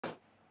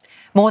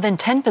More than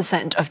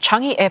 10% of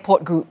Changi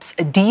Airport Group's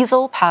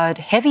diesel-powered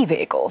heavy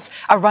vehicles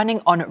are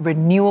running on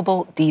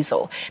renewable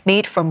diesel,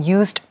 made from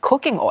used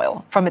cooking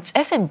oil from its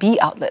F&B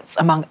outlets,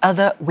 among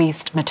other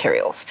waste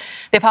materials.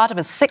 They're part of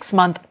a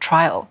 6-month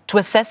trial to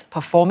assess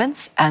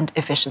performance and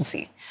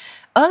efficiency.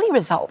 Early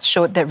results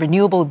showed that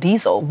renewable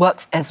diesel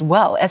works as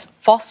well as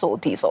fossil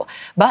diesel,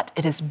 but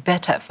it is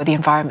better for the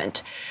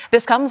environment.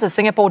 This comes as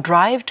Singapore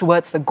drives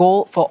towards the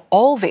goal for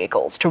all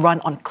vehicles to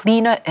run on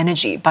cleaner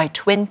energy by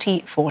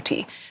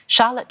 2040.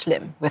 Charlotte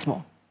Lim with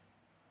more.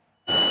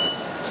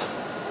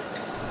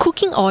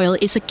 Cooking oil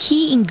is a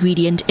key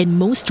ingredient in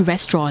most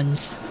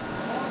restaurants,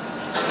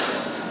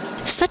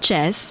 such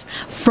as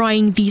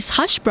frying these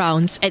hash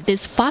browns at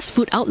this fast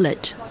food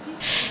outlet.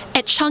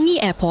 At Changi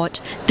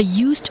Airport, the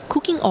used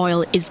cooking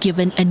oil is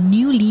given a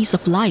new lease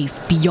of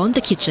life beyond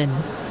the kitchen.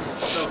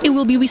 It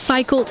will be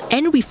recycled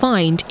and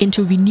refined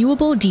into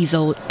renewable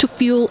diesel to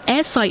fuel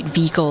airside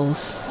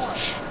vehicles.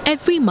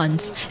 Every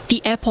month,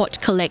 the airport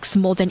collects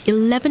more than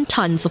 11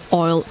 tons of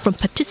oil from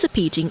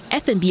participating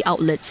F&B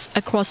outlets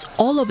across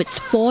all of its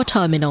 4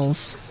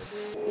 terminals.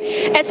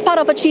 As part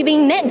of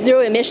achieving net zero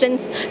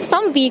emissions,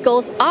 some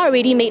vehicles are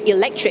already made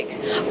electric.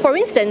 For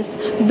instance,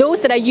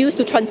 those that are used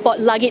to transport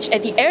luggage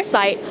at the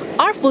airside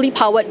are fully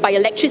powered by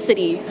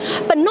electricity.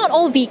 But not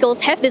all vehicles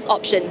have this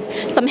option.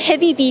 Some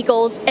heavy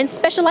vehicles and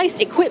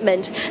specialized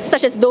equipment,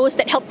 such as those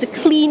that help to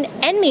clean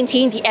and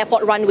maintain the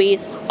airport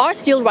runways, are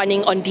still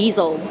running on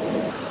diesel.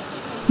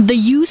 The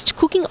used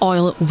cooking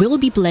oil will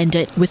be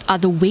blended with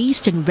other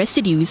waste and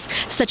residues,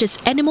 such as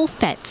animal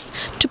fats,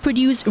 to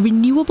produce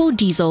renewable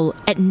diesel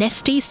at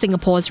Neste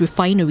Singapore's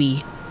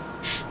refinery.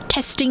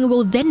 Testing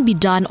will then be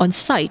done on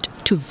site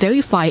to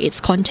verify its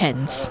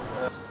contents.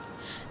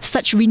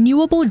 Such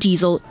renewable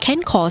diesel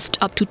can cost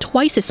up to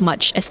twice as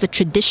much as the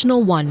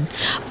traditional one,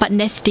 but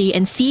Neste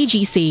and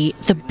CAG say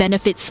the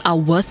benefits are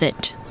worth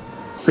it.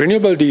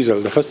 Renewable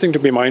diesel, the first thing to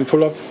be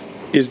mindful of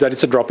is that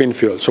it's a drop-in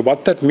fuel. So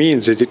what that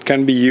means is it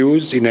can be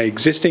used in an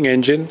existing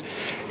engine,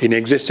 in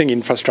existing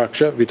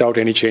infrastructure without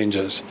any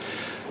changes.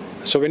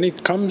 So when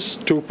it comes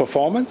to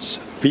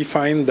performance, we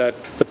find that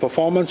the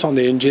performance on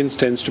the engines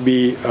tends to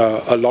be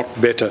a lot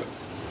better.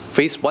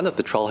 Phase 1 of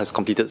the trial has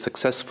completed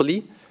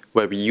successfully,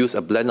 where we use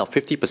a blend of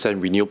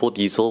 50% renewable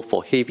diesel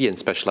for heavy and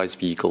specialized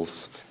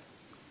vehicles.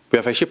 We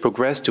have actually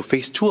progressed to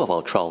Phase 2 of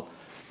our trial,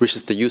 which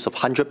is the use of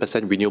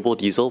 100% renewable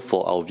diesel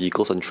for our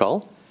vehicles on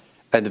trial.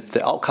 And if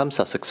the outcomes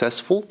are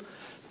successful,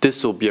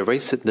 this will be a very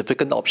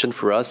significant option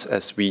for us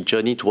as we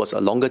journey towards a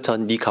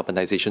longer-term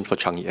decarbonization for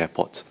Changi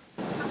Airport.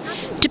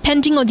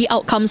 Depending on the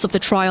outcomes of the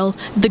trial,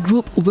 the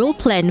group will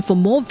plan for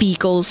more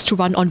vehicles to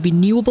run on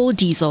renewable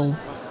diesel.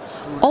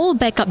 All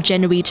backup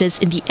generators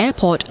in the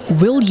airport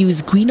will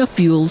use greener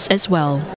fuels as well.